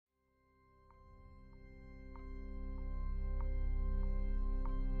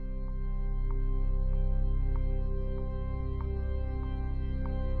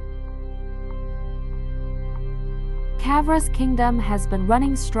Kavra's kingdom has been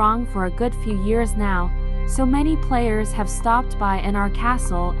running strong for a good few years now, so many players have stopped by in our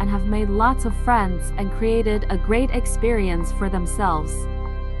castle and have made lots of friends and created a great experience for themselves.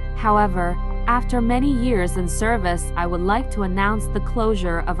 However, after many years in service, I would like to announce the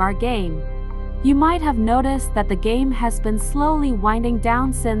closure of our game. You might have noticed that the game has been slowly winding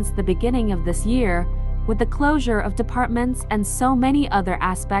down since the beginning of this year, with the closure of departments and so many other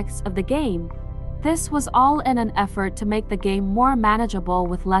aspects of the game. This was all in an effort to make the game more manageable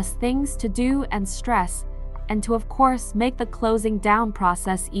with less things to do and stress, and to of course make the closing down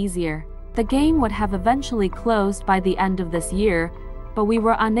process easier. The game would have eventually closed by the end of this year, but we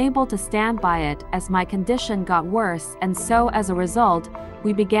were unable to stand by it as my condition got worse, and so as a result,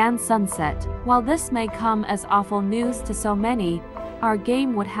 we began Sunset. While this may come as awful news to so many, our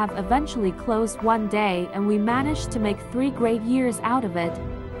game would have eventually closed one day and we managed to make 3 great years out of it.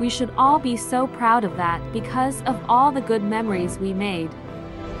 We should all be so proud of that because of all the good memories we made.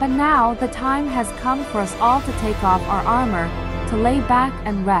 But now the time has come for us all to take off our armor, to lay back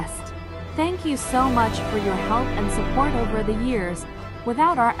and rest. Thank you so much for your help and support over the years.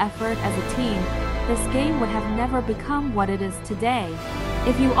 Without our effort as a team, this game would have never become what it is today.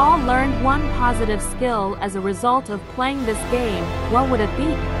 If you all learned one positive skill as a result of playing this game, what would it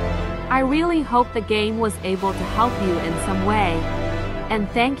be? I really hope the game was able to help you in some way. And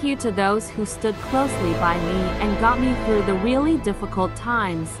thank you to those who stood closely by me and got me through the really difficult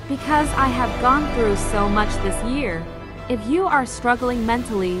times, because I have gone through so much this year. If you are struggling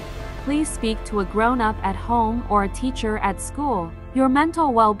mentally, please speak to a grown-up at home or a teacher at school. Your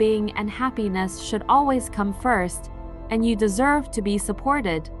mental well-being and happiness should always come first, and you deserve to be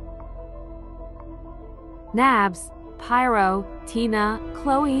supported. Nabs, Pyro, Tina,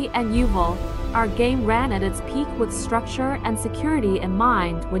 Chloe, and Yuval, our game ran at its peak with structure and security in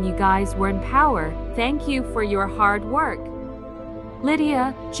mind when you guys were in power. Thank you for your hard work.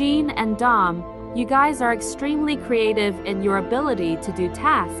 Lydia, Jean, and Dom, you guys are extremely creative in your ability to do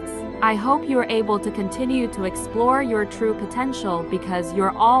tasks. I hope you're able to continue to explore your true potential because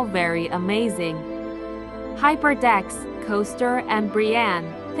you're all very amazing. Hyperdex, Coaster, and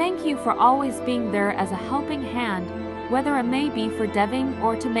Brienne, thank you for always being there as a helping hand, whether it may be for deving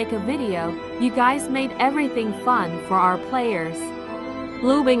or to make a video. You guys made everything fun for our players.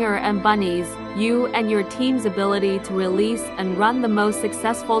 Bluebinger and Bunnies, you and your team's ability to release and run the most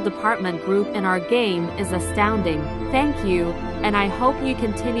successful department group in our game is astounding. Thank you, and I hope you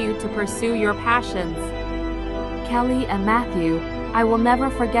continue to pursue your passions. Kelly and Matthew, I will never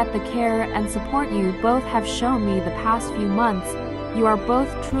forget the care and support you both have shown me the past few months. You are both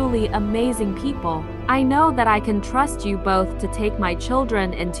truly amazing people. I know that I can trust you both to take my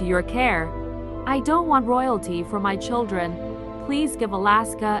children into your care. I don't want royalty for my children. Please give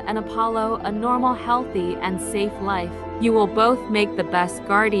Alaska and Apollo a normal, healthy, and safe life. You will both make the best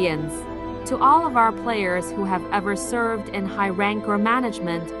guardians. To all of our players who have ever served in high rank or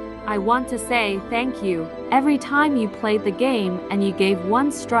management, I want to say thank you. Every time you played the game and you gave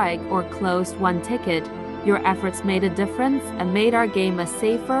one strike or closed one ticket, your efforts made a difference and made our game a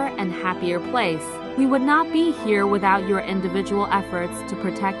safer and happier place. We would not be here without your individual efforts to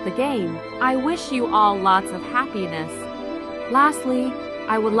protect the game. I wish you all lots of happiness. Lastly,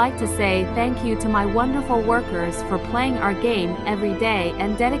 I would like to say thank you to my wonderful workers for playing our game every day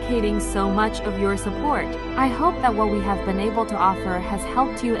and dedicating so much of your support. I hope that what we have been able to offer has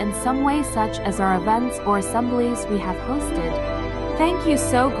helped you in some way, such as our events or assemblies we have hosted. Thank you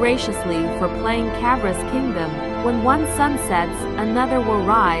so graciously for playing Kavra's Kingdom. When one sun sets, another will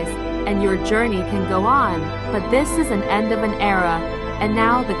rise, and your journey can go on. But this is an end of an era, and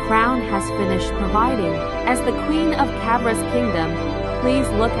now the crown has finished providing. As the Queen of Kavra's Kingdom, please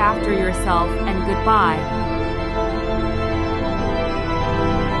look after yourself and goodbye.